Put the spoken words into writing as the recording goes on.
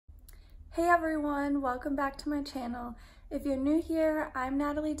Hey everyone, welcome back to my channel. If you're new here, I'm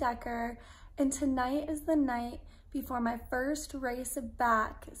Natalie Decker, and tonight is the night before my first race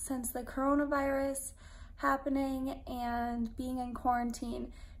back since the coronavirus happening and being in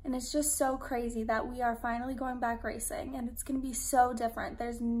quarantine. And it's just so crazy that we are finally going back racing, and it's gonna be so different.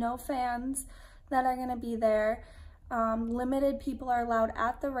 There's no fans that are gonna be there. Limited people are allowed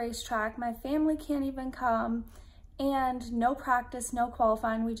at the racetrack. My family can't even come, and no practice, no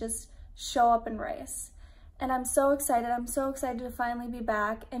qualifying. We just show up and race. And I'm so excited. I'm so excited to finally be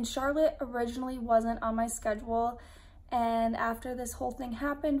back. And Charlotte originally wasn't on my schedule, and after this whole thing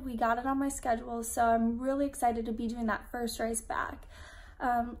happened, we got it on my schedule. So I'm really excited to be doing that first race back.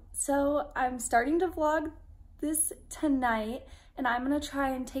 So I'm starting to vlog this tonight, and I'm gonna try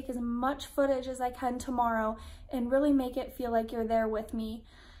and take as much footage as I can tomorrow and really make it feel like you're there with me.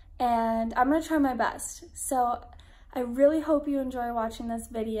 And I'm gonna try my best. So I really hope you enjoy watching this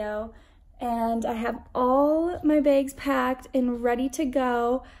video. And I have all my bags packed and ready to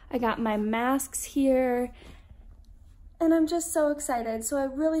go. I got my masks here, and I'm just so excited. So I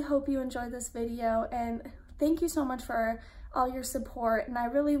really hope you enjoyed this video, and thank you so much for all your support. And I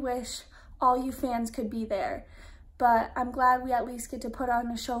really wish all you fans could be there, but I'm glad we at least get to put on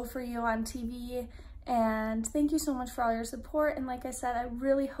a show for you on TV. And thank you so much for all your support. And like I said, I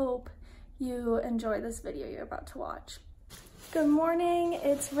really hope you enjoy this video you're about to watch. Good morning,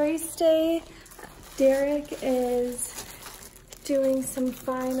 it's race day. Derek is doing some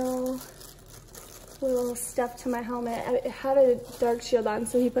final little stuff to my helmet. It had a dark shield on,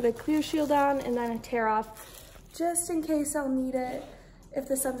 so he put a clear shield on and then a tear off, just in case I'll need it if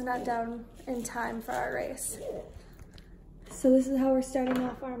the sun's not down in time for our race. So this is how we're starting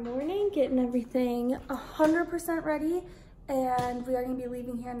off our morning, getting everything 100% ready. And we are gonna be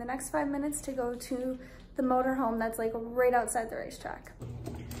leaving here in the next 5 minutes to go to the motorhome that's like right outside the racetrack.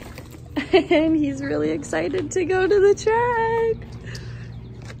 And he's really excited to go to the track.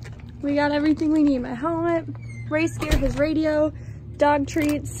 We got everything we need: my helmet, race gear, his radio, dog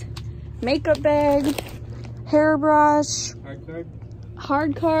treats, makeup bag, hairbrush,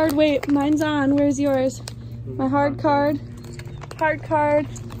 hard card. Wait, mine's on. Where's yours? My hard card,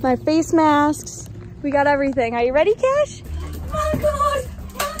 my face masks. We got everything. Are you ready, Cash?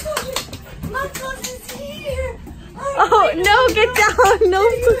 Marcos is here! Oh, no, get down! No.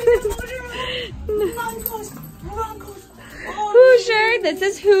 Hoosier, this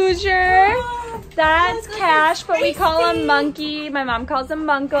is Hoosier. That's Cash, but we call him Monkey. My mom calls him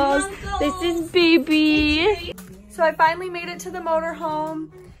Munkles. This is Baby. So I finally made it to the motorhome.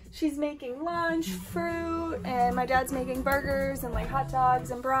 She's making lunch, fruit, and my dad's making burgers and like hot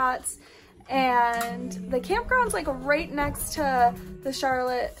dogs and brats. And the campground's like right next to the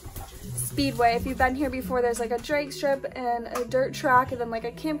Charlotte Speedway. If you've been here before, there's like a drag strip and a dirt track and then like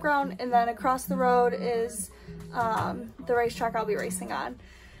a campground, and then across the road is the racetrack I'll be racing on.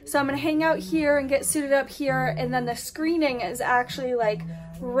 So I'm gonna hang out here and get suited up here, and then the screening is actually like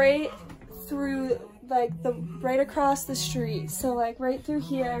right through, like right across the street. So like right through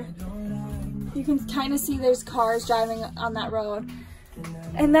here, you can kind of see there's cars driving on that road.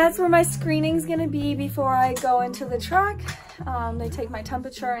 And that's where my screening's gonna be before I go into the track. They take my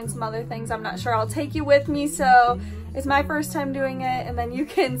temperature and some other things. I'm not sure. I'll take you with me, so it's my first time doing it, and then you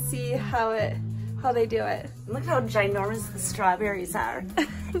can see how they do it. Look how ginormous the strawberries are.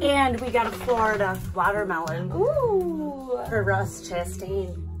 And we got a Florida watermelon. Ooh. For Ross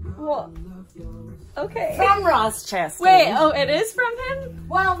Chastain. Well, okay. From Ross Chastain. Wait, oh, it is from him?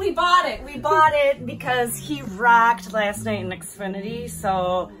 Well, we bought it. We bought it because he rocked last night in Xfinity,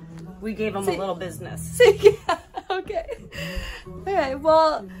 so we gave him a little business. Yeah, okay. Okay,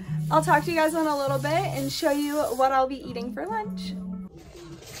 well, I'll talk to you guys in a little bit and show you what I'll be eating for lunch.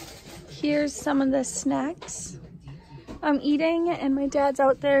 Here's some of the snacks I'm eating, and my dad's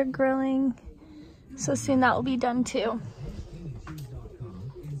out there grilling, so soon that will be done too.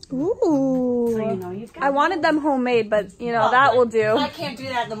 Ooh. So you know you've got, I wanted them homemade, but you know, that will do. I can't do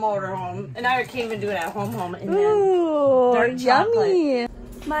that in the motorhome, and I can't even do it at home. And ooh, dark yummy.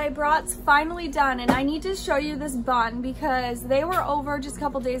 My brat's finally done, and I need to show you this bun because they were over just a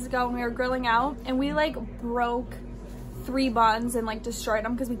couple days ago when we were grilling out, and we like broke 3 buns and like destroyed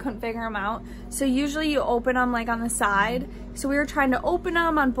them because we couldn't figure them out. So usually you open them like on the side. So we were trying to open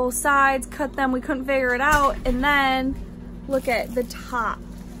them on both sides, cut them, we couldn't figure it out, and then look at the top.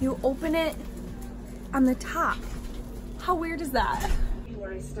 You open it on the top. How weird is that?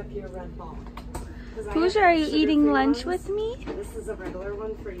 Where I stuck your red ball. Hoosier, are you eating lunch with me? This is a regular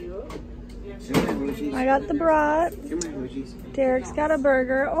one for you. I got the brat. Derek's got a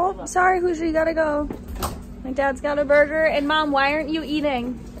burger. Oh, sorry, Hoosier, you gotta go. My dad's got a burger. And Mom, why aren't you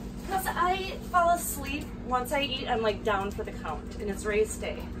eating? Because I fall asleep once I eat. I'm like down for the count, and it's race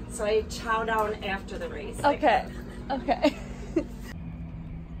day, so I chow down after the race. Okay. Okay.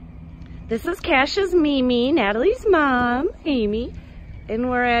 This is Cash's Mimi, Natalie's mom, Amy, and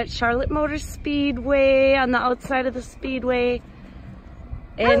we're at Charlotte Motor Speedway on the outside of the speedway.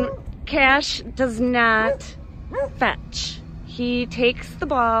 And Cash does not fetch. He takes the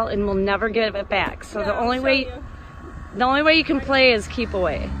ball and will never give it back. So the only way you can play is keep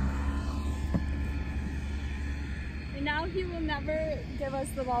away. And now he will never give us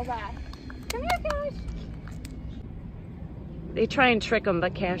the ball back. Come here, Cash. They try and trick him,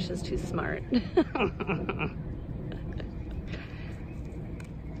 but Cash is too smart.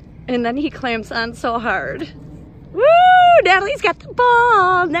 And then he clamps on so hard. Woo! Natalie's got the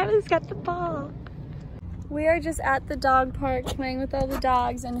ball! Natalie's got the ball. We are just at the dog park playing with all the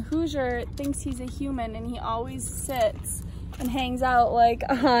dogs, and Hoosier thinks he's a human, and he always sits and hangs out like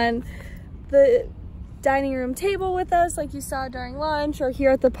on the dining room table with us like you saw during lunch, or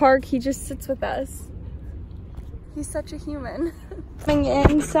here at the park. He just sits with us. He's such a human. Coming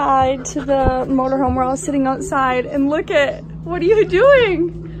inside to the motorhome, we're all sitting outside, and look at, what are you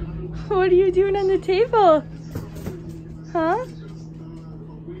doing? What are you doing on the table? Huh?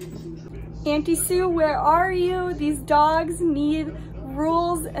 Auntie Sue, where are you? These dogs need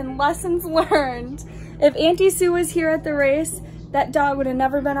rules and lessons learned. If Auntie Sue was here at the race, that dog would have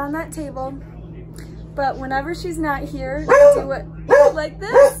never been on that table. But whenever she's not here, they do it like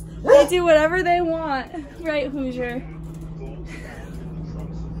this. They do whatever they want. Right, Hoosier?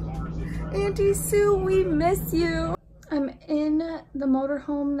 Auntie Sue, we miss you. I'm in the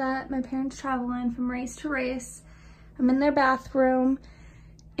motorhome that my parents travel in from race to race. I'm in their bathroom,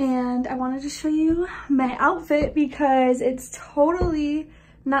 and I wanted to show you my outfit because it's totally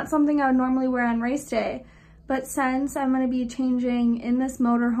not something I would normally wear on race day. But since I'm gonna be changing in this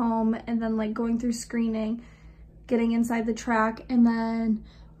motorhome and then like going through screening, getting inside the track, and then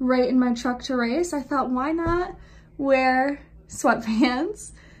right in my truck to race, I thought, why not wear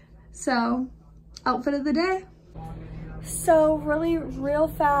sweatpants? So, outfit of the day. So really real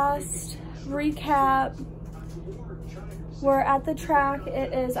fast recap. We're at the track.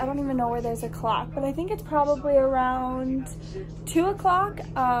 It is, I don't even know where there's a clock, but I think it's probably around 2 o'clock.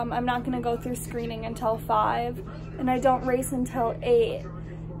 I'm not gonna go through screening until 5, and I don't race until 8.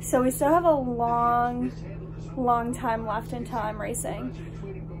 So we still have a long time left until I'm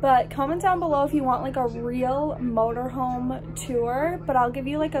racing. But comment down below if you want like a real motorhome tour, but I'll give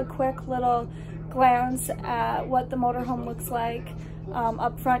you like a quick little glance at what the motorhome looks like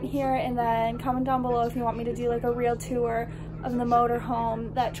up front here, and then comment down below if you want me to do like a real tour of the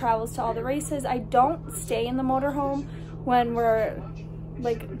motorhome that travels to all the races. I don't stay in the motorhome when we're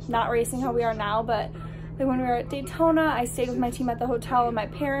like not racing how we are now, but like when we were at Daytona, I stayed with my team at the hotel, and my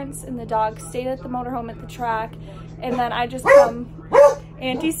parents and the dog stayed at the motorhome at the track, and then I just come.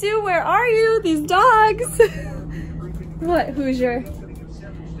 Auntie Sue, where are you? These dogs. What, Hoosier?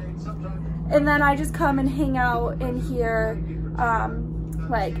 And then I just come and hang out in here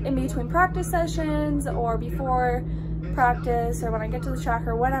like in between practice sessions or before practice, or when I get to the track,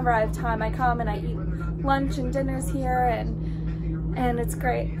 or whenever I have time, I come and I eat lunch and dinners here, and it's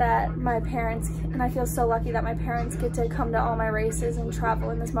great that my parents, and I feel so lucky that my parents get to come to all my races and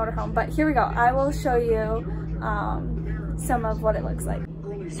travel in this motorhome. But here we go. I will show you some of what it looks like.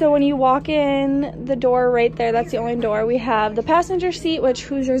 So when you walk in the door right there, that's the only door. We have the passenger seat, which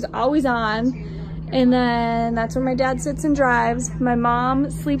Hoosier's always on. And then that's where my dad sits and drives. My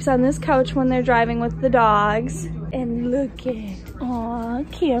mom sleeps on this couch when they're driving with the dogs. And look at, aw,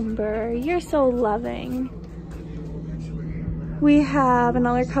 Kimber, you're so loving. We have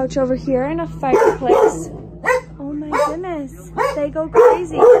another couch over here and a fireplace. Oh my goodness, they go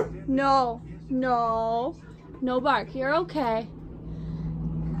crazy. No, no, no bark, you're okay.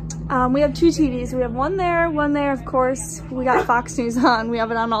 We have 2 TVs. We have one there, of course. We got Fox News on. We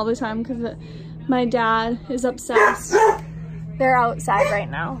have it on all the time because my dad is obsessed. They're outside right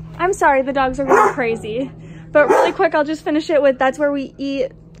now. I'm sorry, the dogs are going crazy. But really quick, I'll just finish it with, that's where we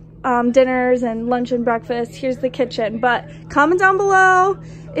eat dinners and lunch and breakfast. Here's the kitchen. But comment down below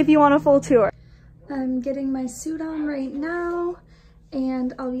if you want a full tour. I'm getting my suit on right now,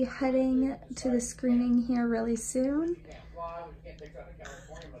 and I'll be heading to the screening here really soon.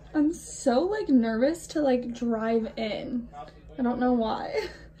 I'm so like nervous to like drive in. I don't know why,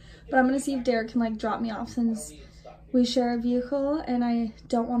 but I'm gonna see if Derek can like drop me off since we share a vehicle, and I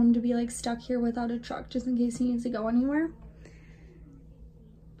don't want him to be like stuck here without a truck just in case he needs to go anywhere.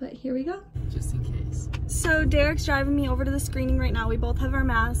 But here we go. Just in case. So Derek's driving me over to the screening right now. We both have our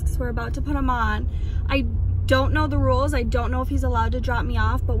masks. We're about to put them on. I don't know the rules. I don't know if he's allowed to drop me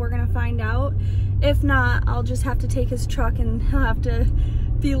off, but we're gonna find out. If not, I'll just have to take his truck and he'll have to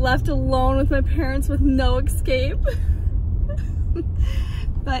be left alone with my parents with no escape.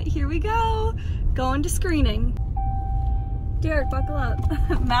 But here we go, going to screening. Derek, buckle up.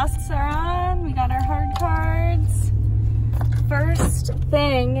 Masks are on, we got our hard cards. First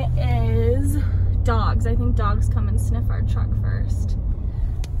thing is dogs. I think dogs come and sniff our truck first,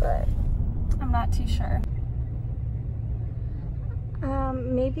 but I'm not too sure.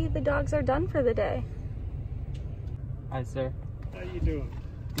 Maybe the dogs are done for the day. Hi, sir. How you doing?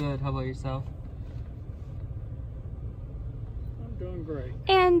 Good. How about yourself? I'm doing great.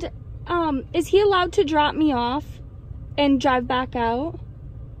 And is he allowed to drop me off and drive back out?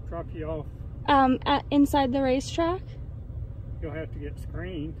 Drop you off. Inside the racetrack? You'll have to get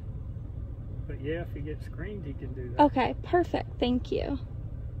screened. But yeah, if he gets screened, he can do that. Okay, perfect. Thank you.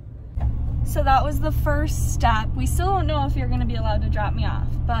 So that was the first step. We still don't know if you're going to be allowed to drop me off,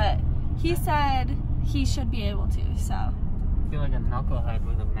 but he said he should be able to, so. I feel like a knucklehead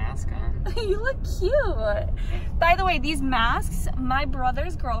with a mask on. You look cute. By the way, these masks, my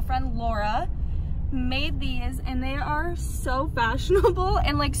brother's girlfriend, Laura, made these, and they are so fashionable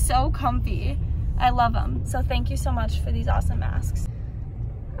and like so comfy. I love them. So thank you so much for these awesome masks.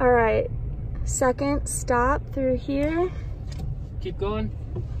 All right, second stop through here. Keep going.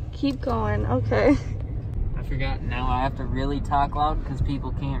 Keep going, okay. I forgot, now I have to really talk loud because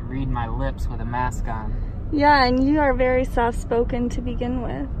people can't read my lips with a mask on. Yeah, and you are very soft-spoken to begin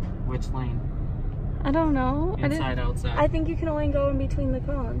with. Which lane? I don't know. Inside, outside? I think you can only go in between the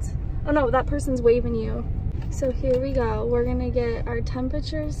cones. Oh no, that person's waving you. So here we go. We're gonna get our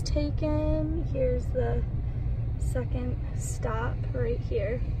temperatures taken. Here's the second stop right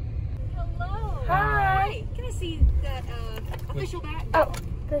here. Hello. Hi. Can I see that official back? Oh,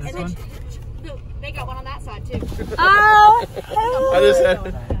 This this one? No, they got one on that side too. Oh, I just had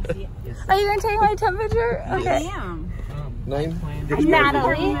are you gonna take my temperature? Okay. Damn. 9. I'm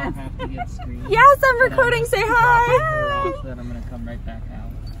Natalie. Have to get screened. Yes, I'm recording. Say hi. Then I'm gonna come right back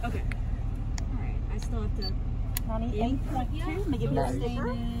out. Okay. All right. I still have to. 98.2. Let me give you a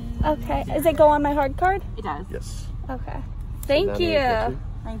statement. Okay. Does it go on my hard card? It does. Yes. Okay. Thank you.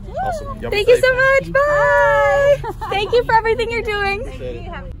 Thank you. Awesome. Thank you so much. Bye. Thank you for everything you're doing.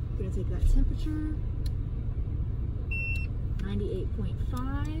 I'm gonna take that temperature.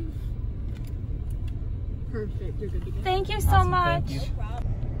 98.5. Perfect. You're good to go. Thank you so Awesome, much. thank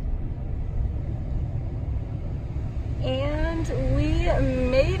you. And we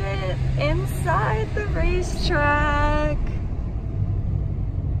made it inside the racetrack.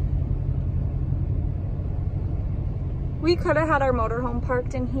 We could have had our motorhome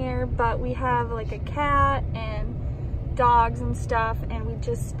parked in here, but we have like a cat and dogs and stuff, and we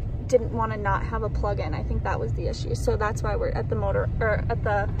just didn't want to not have a plug-in. I think that was the issue. So that's why we're at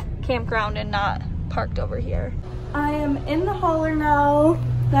the campground and not parked over here. I am in the hauler now.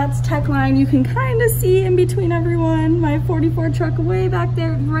 That's Techline. You can kind of see in between everyone. My 44 truck way back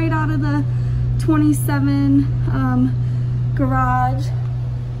there, right out of the 27 garage.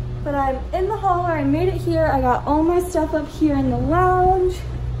 But I'm in the hauler. I made it here. I got all my stuff up here in the lounge.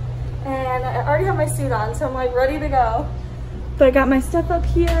 And I already have my suit on, so I'm like ready to go. But I got my stuff up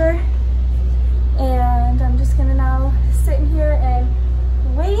here. And I'm just gonna now sit in here and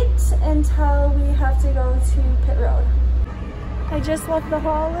wait until we have to go to pit road. I just left the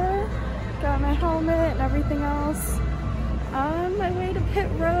hauler, got my helmet and everything else. On my way to pit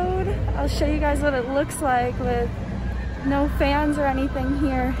road, I'll show you guys what it looks like with no fans or anything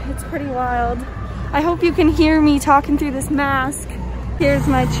here. It's pretty wild. I hope you can hear me talking through this mask. Here's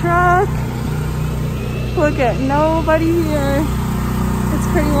my truck. Look at nobody here. It's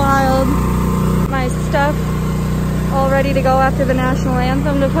pretty wild. My stuff all ready to go after the national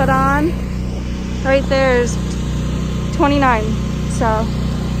anthem to put on. Right there's 29. So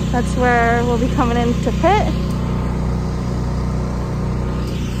that's where we'll be coming into pit.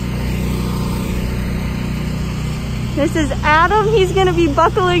 This is Adam. He's gonna be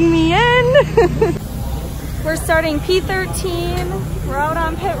buckling me in. We're starting P13. We're out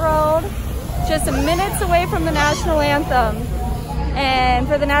on pit road, just minutes away from the national anthem. And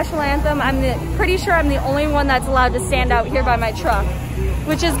for the national anthem, I'm pretty sure I'm the only one that's allowed to stand out here by my truck,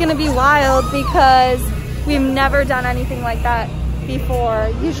 which is gonna be wild because we've never done anything like that before.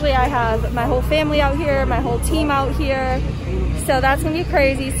 Usually I have my whole family out here, my whole team out here. So that's gonna be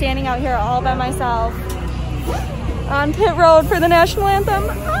crazy, standing out here all by myself on pit road for the national anthem.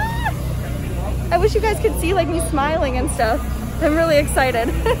 Ah! I wish you guys could see like me smiling and stuff. I'm really excited.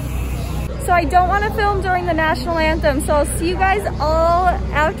 So I don't want to film during the national anthem, so I'll see you guys all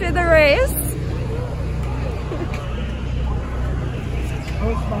after the race.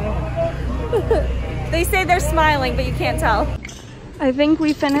 They say they're smiling, but you can't tell. I think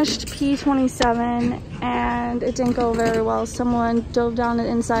we finished P27 and it didn't go very well. Someone dove down the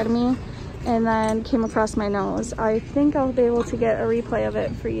inside of me and then came across my nose. I think I'll be able to get a replay of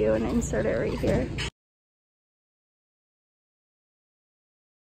it for you and insert it right here.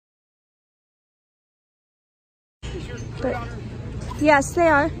 But, yes, they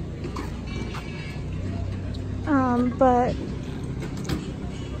are. But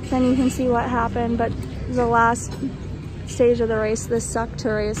then you can see what happened. But the last stage of the race, this sucked to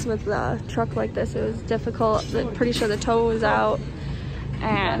race with the truck like this. It was difficult. I'm pretty sure the toe was out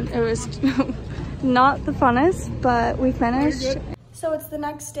and it was not the funnest, but we finished. So it's the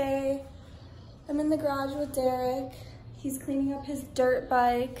next day. I'm in the garage with Derek. He's cleaning up his dirt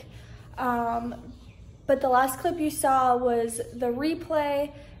bike. But the last clip you saw was the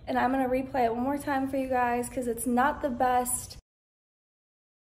replay, and I'm gonna replay it one more time for you guys because it's not the best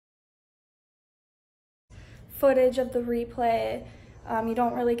footage of the replay. You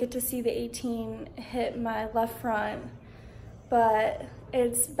don't really get to see the 18 hit my left front, but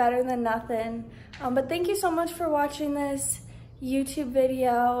it's better than nothing. But thank you so much for watching this YouTube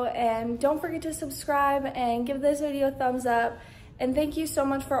video, and don't forget to subscribe and give this video a thumbs up. And thank you so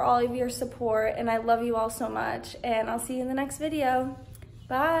much for all of your support, and I love you all so much, and I'll see you in the next video.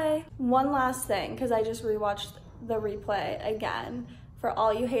 Bye. One last thing, because I just rewatched the replay again. For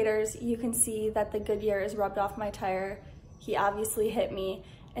all you haters, you can see that the Goodyear is rubbed off my tire. He obviously hit me,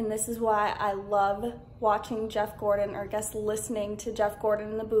 and this is why I love watching Jeff Gordon, or I guess listening to Jeff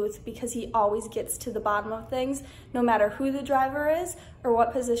Gordon in the booth, because he always gets to the bottom of things, no matter who the driver is or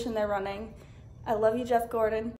what position they're running. I love you, Jeff Gordon.